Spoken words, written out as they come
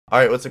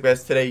Alright, what's up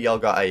guys? Today y'all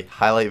got a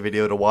highlight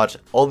video to watch.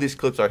 All these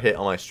clips are hit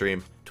on my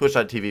stream,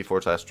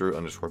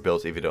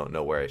 twitch.tv/Drew_Builds if you don't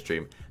know where I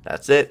stream.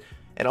 That's it.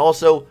 And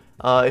also,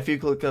 if you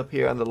click up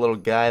here on the little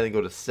guy, then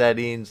go to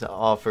settings,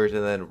 offers,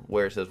 and then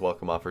where it says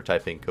welcome offer,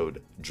 type in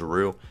code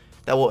DREW.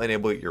 That will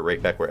enable your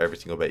rake back where every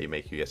single bet you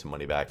make, you get some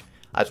money back.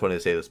 I just wanted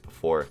to say this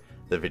before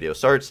the video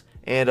starts.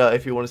 And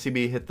if you want to see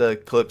me hit the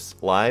clips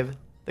live,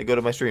 then go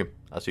to my stream.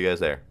 I'll see you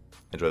guys there.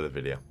 Enjoy the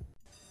video.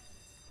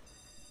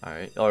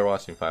 Alright, y'all are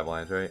watching 5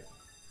 Lines, right?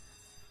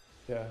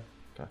 Yeah.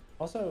 Okay.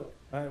 Also,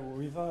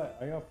 we thought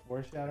I got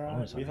foreshadow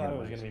on it. We thought it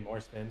was gonna be more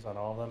spins on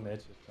all of them.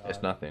 It's just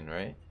It's nothing,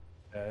 right?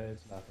 Yeah,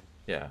 it's nothing.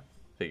 Yeah,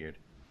 figured.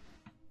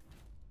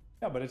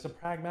 Yeah, but it's a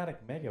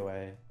pragmatic mega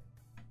way.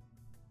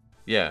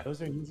 Yeah.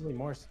 Those are usually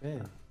more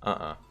spin.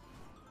 Hey.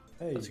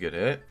 That's a good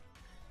hit.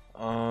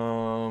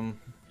 Minus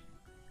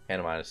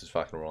is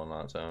fucking rolling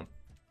on its own.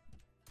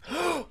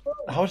 How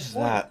much is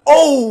that?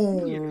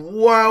 Oh!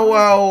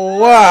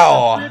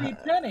 Wow! Pretty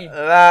penny.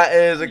 That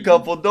is a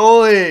couple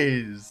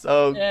dollies.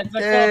 Okay. Yeah, it's a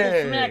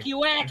couple smacky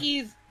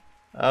wackies.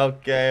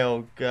 Okay.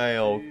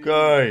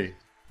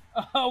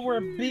 Oh, we're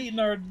beating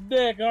our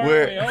dick, aren't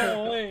we?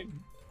 Holy.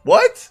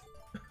 What?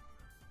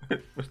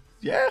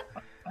 Yeah.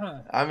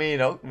 I mean,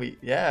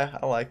 yeah,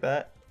 I like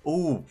that.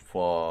 Ooh,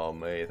 oh,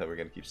 man, I thought we were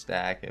gonna keep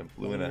stacking.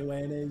 Yeah,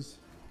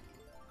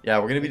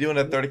 we're gonna be doing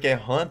a 30K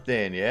hunt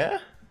then, yeah?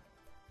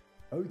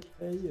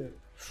 Okay.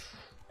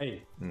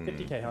 Hey,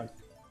 50K hunt.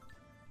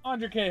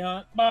 100K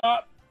hunt.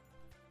 Bop.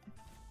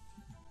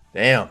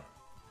 Damn.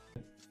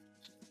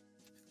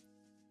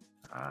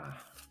 I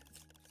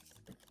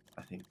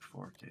think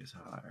 4K is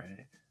hot,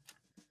 right?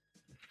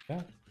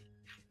 Yeah.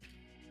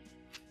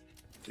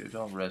 Dude,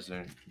 don't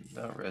resident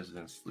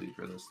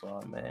sleeper this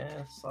slot, man.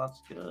 This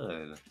slot's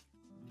good.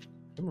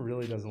 Him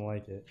really doesn't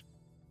like it.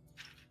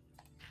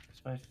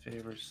 It's my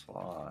favorite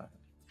slot.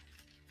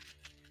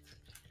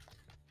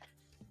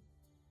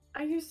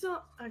 Are you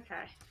still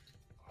okay?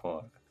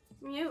 What?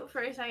 Mute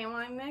for a second while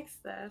I mix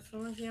this.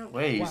 Unless you don't...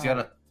 Wait, he's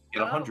got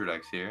get a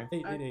 100x here.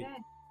 8, 8, Okay.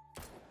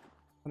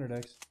 8.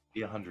 100x.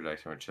 Be 100x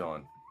and we're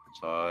chilling.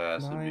 That's all it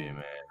has to be,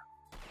 man.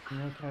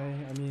 Okay,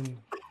 I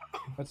mean,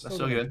 that's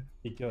still good.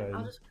 Be good.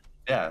 I'll just...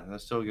 Yeah,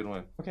 that's still a good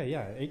win. Okay,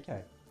 yeah,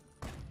 8K.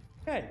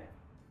 Okay.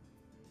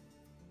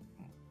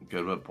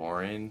 Good but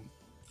boring.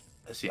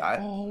 See,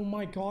 Oh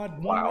my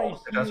God!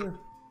 Wow. Right here.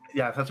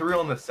 Yeah, if that's a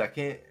real in the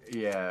second,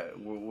 yeah,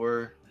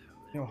 we're.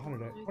 No,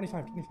 100,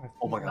 25, 25.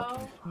 Oh my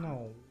God.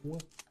 No.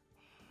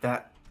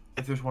 That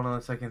if there's one on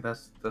the second,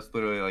 that's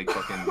literally like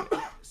fucking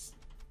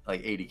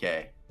like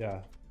 80K. Yeah.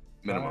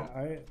 Minimum.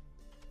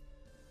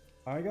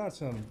 I got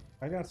some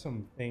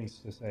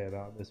things to say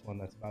about this one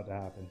that's about to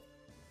happen.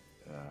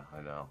 Yeah,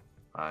 I know.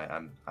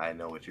 I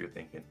know what you're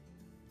thinking.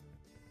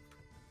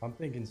 I'm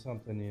thinking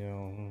something, you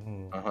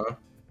know. Uh-huh.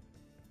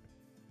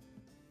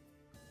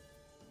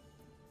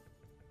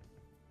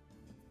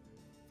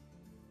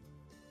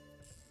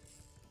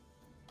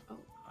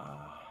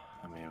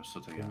 I mean, I'm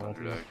still taking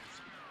 100x.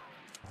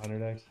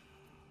 100x.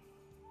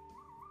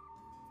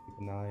 Keep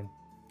a 9.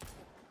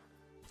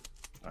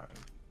 Alright. I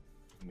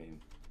mean,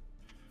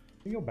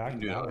 you can go back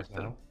to battles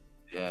now.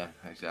 Yeah,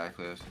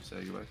 exactly. I was gonna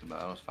say, go back to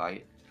battles,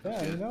 fight. Yeah,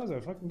 I mean, that was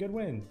a fucking good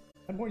win.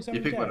 10.7K.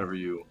 You pick whatever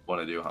you want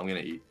to do. I'm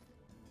gonna eat.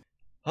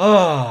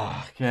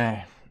 Oh,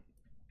 okay.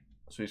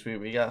 Sweet.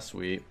 We got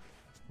sweet.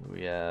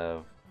 We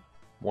have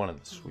one of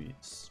the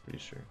sweets, pretty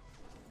sure.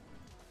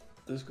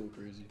 This go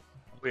crazy.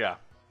 Yeah.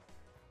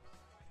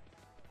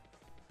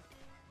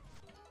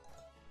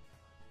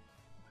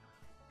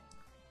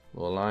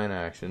 Little line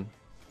action.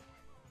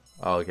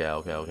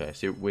 Okay.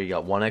 See, we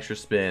got one extra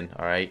spin.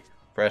 All right,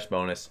 fresh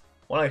bonus.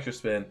 One extra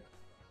spin.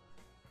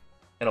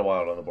 And a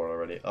wild on the board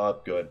already. Oh,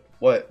 good.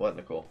 What,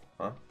 Nicole?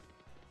 Huh?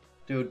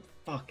 Dude,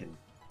 fucking,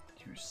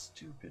 you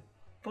stupid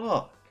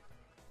fuck.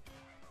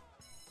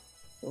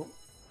 Oh.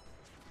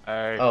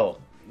 Alright. Oh,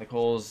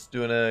 Nicole's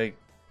doing a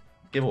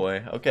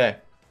giveaway. Okay.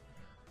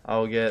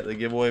 I'll get the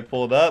giveaway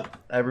pulled up.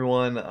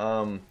 Everyone,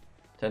 to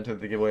enter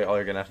the giveaway, all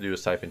you're gonna have to do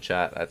is type in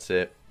chat. That's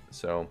it.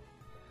 So,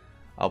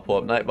 I'll pull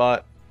up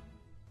Nightbot.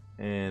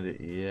 And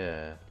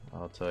yeah,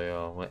 I'll tell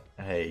y'all. What,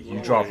 hey, you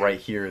drop right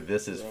here.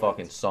 This is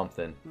fucking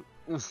something.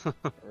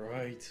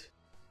 Right.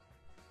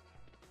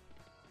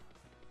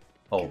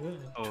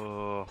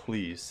 Oh,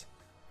 please.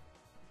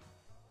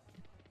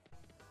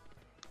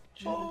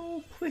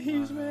 Oh,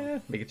 please,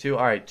 man. Make it 2.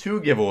 All right,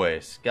 2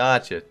 giveaways.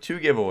 Gotcha. 2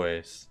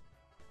 giveaways.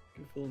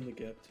 You can fill in the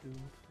gap too.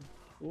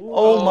 Ooh.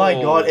 Oh my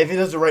God! If it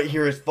does it right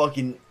here, it's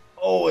fucking.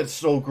 Oh, it's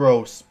so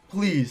gross.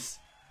 Please.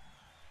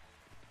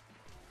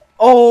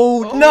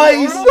 Oh,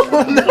 nice!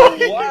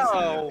 Nice!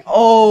 Wow!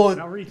 Oh,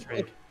 Now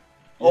retrade.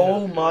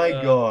 oh my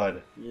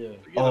God! Yeah.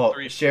 Oh,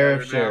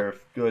 Sheriff,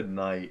 good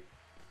night.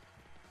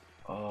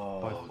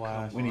 Oh,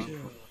 Flash. we need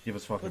give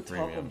us fucking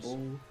premiums.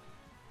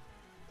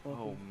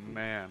 Oh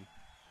man.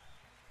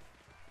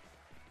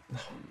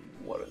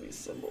 What are these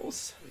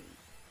symbols?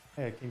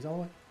 Hey, King's all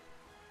the way.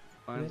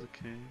 Lines of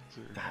Kings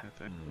or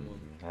anything.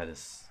 That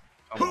is.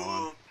 Come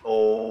on.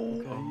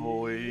 Oh,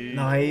 Boy.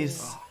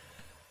 nice.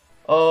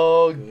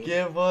 Oh, Good.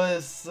 give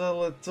us a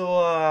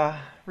little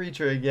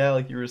retrig, yeah,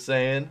 like you were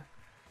saying.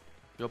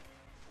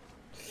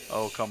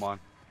 Oh, come on.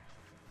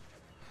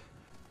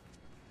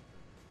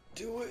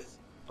 Do it.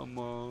 Come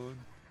on.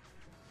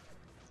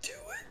 Do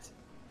it.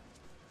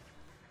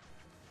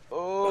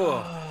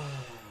 Oh.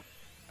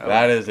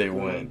 That was is a good.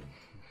 win.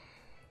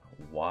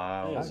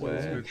 Wow, That's win.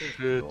 good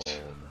shit. Gold.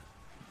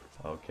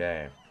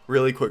 Okay.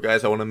 Really quick,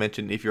 guys, I want to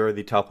mention if you're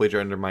the top wager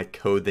under my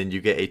code, then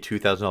you get a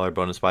 $2,000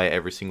 bonus buy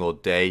every single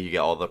day. You get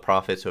all the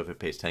profits. So if it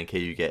pays 10K,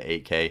 you get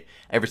 8K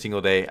every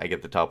single day. I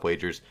get the top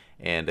wagers.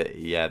 And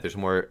yeah, there's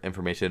more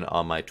information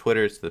on my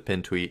Twitter. It's the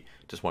pinned tweet.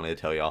 Just wanted to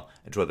tell y'all.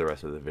 Enjoy the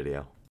rest of the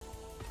video.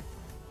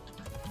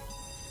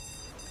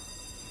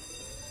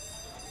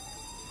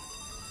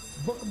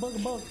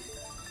 Bug.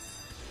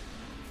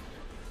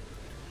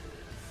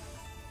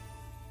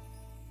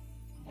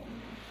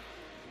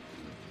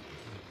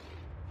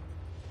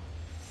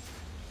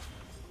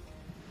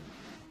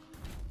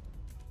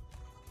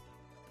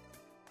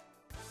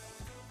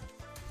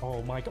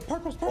 Oh my god.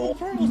 Purples.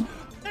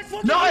 That's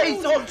fucking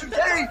Nice! cool. Oh,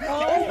 today!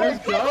 Oh,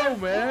 Let's go,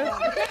 man.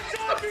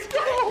 Let's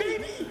go,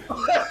 baby!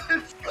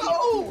 Let's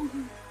go!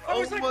 I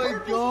was Oh like, my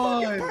purples,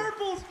 god! fucking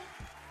purples!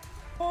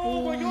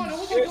 Oh my god, oh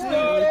my shit.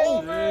 god!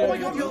 Oh my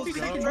Shit. god, 50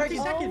 seconds, 50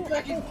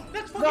 seconds!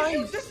 That's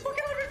fucking Nice. that's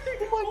fucking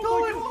everything!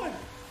 Oh my god!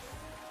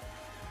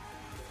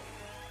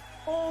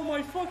 Oh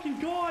my fucking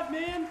god,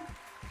 man!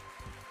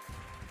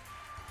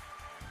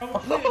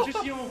 Oh,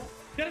 just, you know,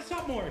 get us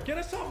up more!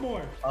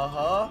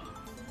 Uh-huh.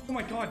 Oh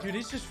my god, dude,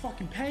 it's just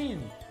fucking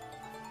pain!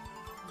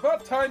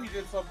 About time you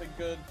did something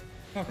good.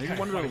 Okay, Banger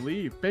wanted to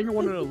leave. Banger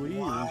wanted to leave.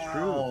 It's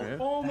true, Wow. man.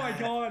 oh my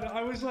god,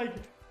 I was like,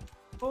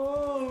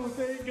 oh,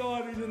 thank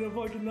god we did a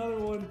fucking another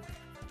one.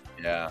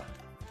 Yeah.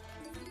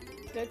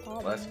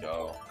 Let's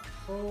go.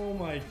 Oh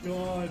my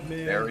god,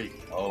 man. There we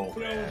go,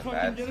 You know, man. fucking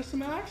That's get us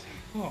some axe?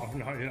 Oh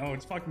no, you know,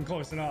 it's fucking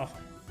close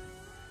enough.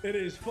 It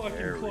is fucking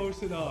There we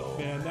close enough, go,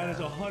 man. That is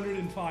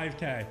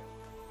 105K.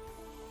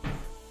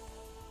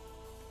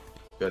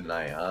 good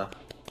night, huh?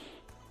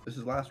 This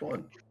is the last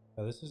one.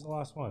 Yeah, this is the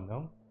last one,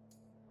 no?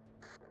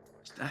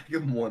 Stack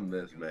him won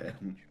this,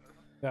 man.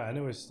 Yeah, and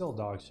it was still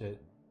dog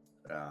shit.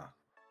 Yeah.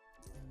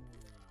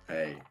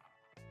 Hey,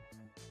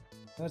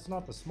 That's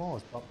not the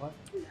smallest butt.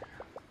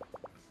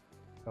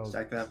 Oh,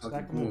 stack that fucking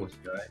stack moves.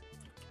 coolest guy.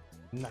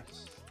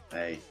 Nice.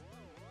 Hey,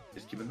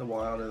 just keeping the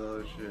wild and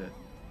other shit.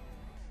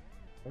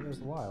 There goes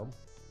the wild.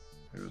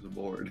 Here's the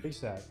board. Big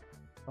stack.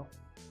 Oh,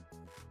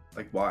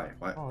 Like, why?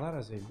 Why? oh, that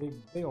is a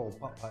big old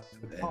putt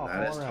with And top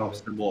that is all around top it.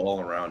 symbol all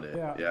around it.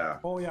 Yeah. Yeah.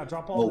 Oh yeah,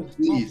 drop all Oh, the.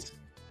 please.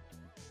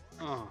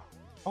 Oh.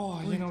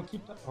 Oh, you know,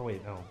 keep that. Oh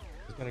wait, no.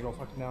 It's gonna go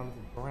fucking down to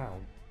the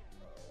ground.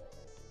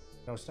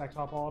 No, stack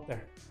top all up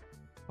there.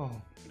 Oh,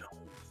 No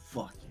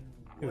fucking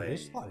dude, way.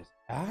 this slot is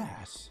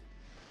ass.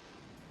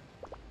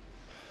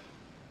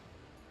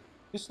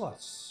 This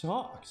slot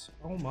sucks.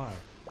 Oh my.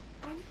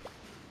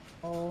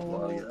 Oh.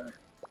 Well, yeah.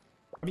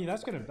 I mean,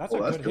 that's a Oh, good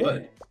that's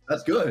good. hit.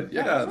 That's good. Yeah,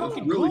 Yeah, that's that's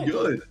fucking really good.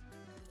 good.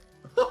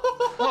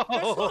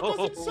 That slot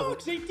doesn't suck.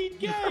 It's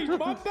 18K.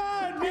 My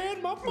bad,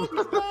 man. My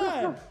fucking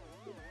bad.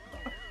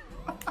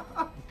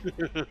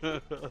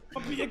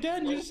 But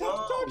again, you just have to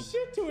talk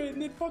shit to it,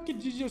 and then fucking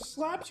just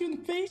slaps you in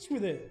the face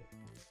with it.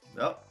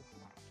 Yep.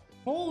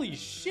 Holy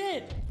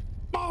shit!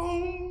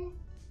 Boom!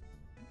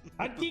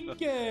 I think,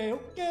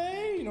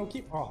 okay, you know,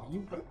 keep, oh,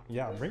 you,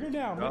 yeah, bring her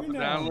down, Drop bring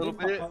her it down down. a little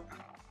Putt, bit. putt.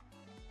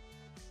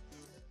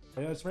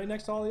 Oh, yeah, it's right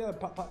next to all the other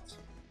putts.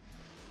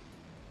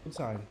 Good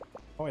sign.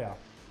 Oh, yeah.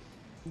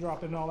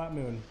 Drop in all that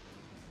moon.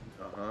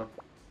 Uh-huh.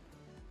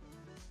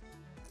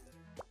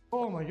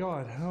 Oh, my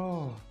God.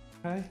 Oh,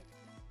 okay.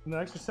 And the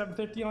extra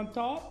 750 on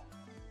top.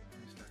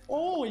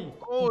 Oi!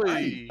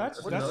 Oi.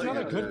 That's What the hell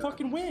another you good got?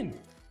 fucking win.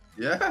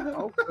 Yeah.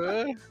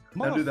 Okay.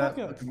 Now do that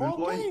Motherfucker. fucking moon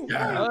Okay, point? okay,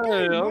 Yeah.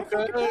 okay, my Okay.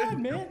 fucking bad,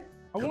 man.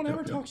 I won't Yep,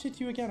 ever yep, talk shit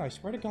to you again, I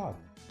swear to God.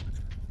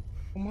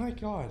 Oh my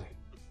God.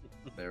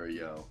 There we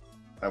go.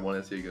 I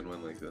want to see a good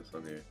win like this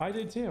on here. I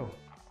did too.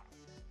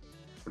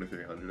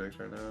 2300x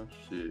right now?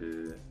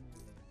 Shit.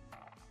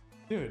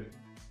 Dude,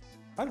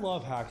 I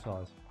love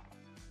hacksaws.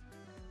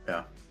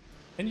 Yeah.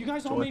 And you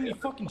guys all So made me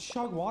what- fucking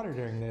chug water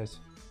during this.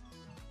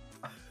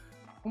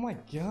 Oh my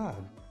God.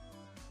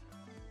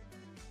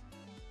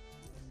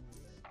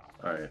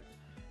 Alright.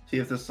 See,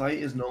 if the site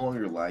is no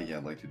longer laggy,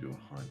 I'd like to do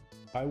a hunt.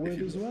 I would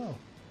you as will. well.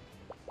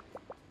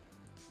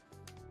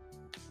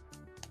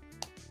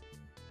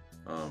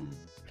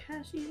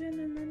 Cash even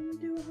and then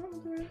do a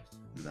hunt the rest.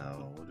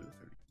 No, we'll do a 30.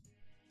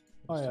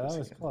 Oh yeah, that Let's do a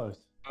was second. close.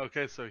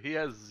 Okay, so he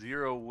has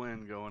 0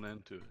 win going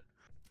into it.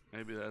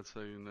 Maybe that's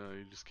how you know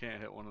you just can't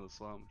hit one of the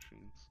slot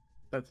machines.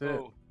 That's it.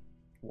 Oh,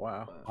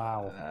 Wow.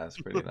 Wow. That's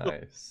pretty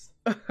nice.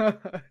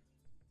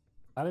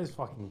 That is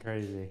fucking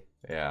crazy.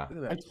 Yeah.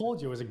 Look at I that.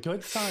 told you it was a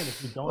good sign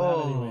if you don't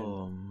have any win.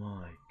 Oh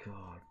my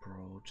god,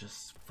 bro.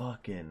 Just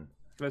fucking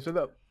Can I say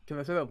that? Can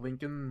I say that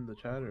link in the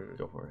chat or?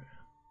 go for it.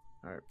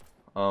 Alright.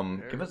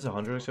 Give us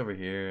 100x over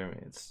here. I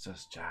mean, it's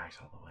just jacks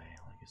all the way.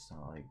 Like, it's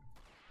not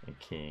like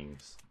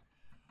kings.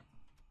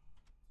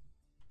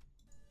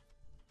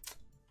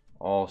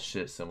 All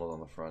shit symbols on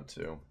the front,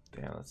 too.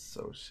 Damn, that's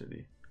so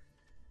shitty.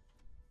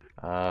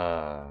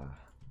 Ah.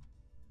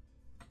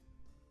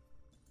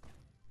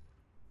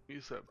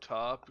 He's up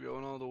top,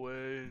 going all the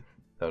way.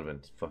 That would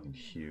have been fucking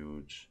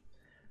huge.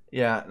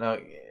 Yeah, no,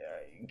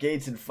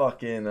 Gates and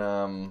fucking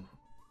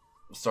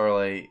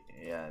Starlight,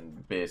 yeah,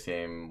 and base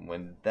game,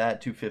 when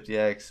that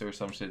 250x or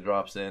some shit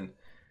drops in,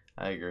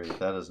 I agree, that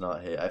does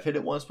not hit. I've hit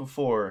it once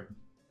before,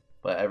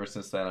 but ever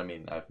since then, I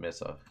mean, I've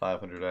missed a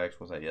 500x,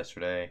 was that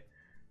yesterday?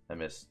 I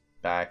missed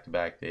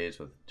back-to-back days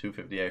with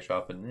 250x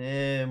dropping.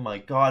 Eh, my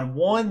god,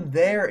 one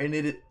there, and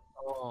it...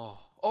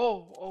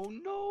 Oh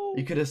no!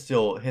 You could have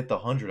still hit the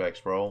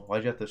 100x, bro.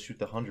 Why'd you have to shoot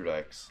the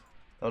 100x?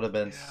 That would have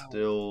been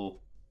still...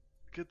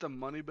 Get the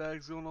money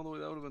bags going all the way.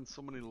 That would have been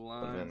so many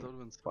lines. That would have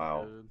been so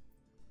wow. good.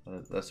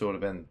 That still would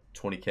have been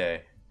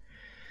 20k.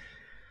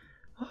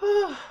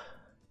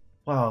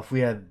 Wow, if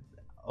we had...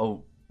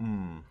 Oh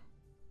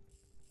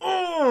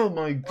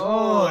my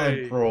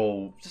god,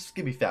 bro. Just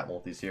give me fat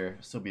multis here.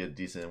 Still be a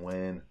decent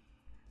win.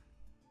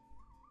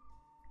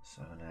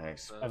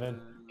 7x.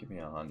 7. Give me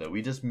a Honda.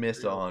 We just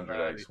missed a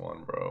 100x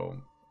one,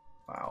 bro.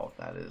 Wow,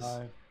 that is...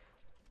 5.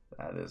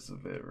 That is a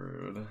bit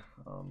rude.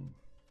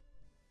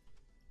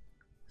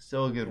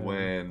 Still a good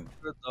win.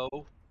 Good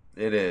though.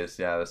 It is,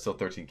 yeah. That's still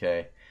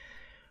 13k.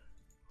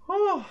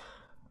 Oh.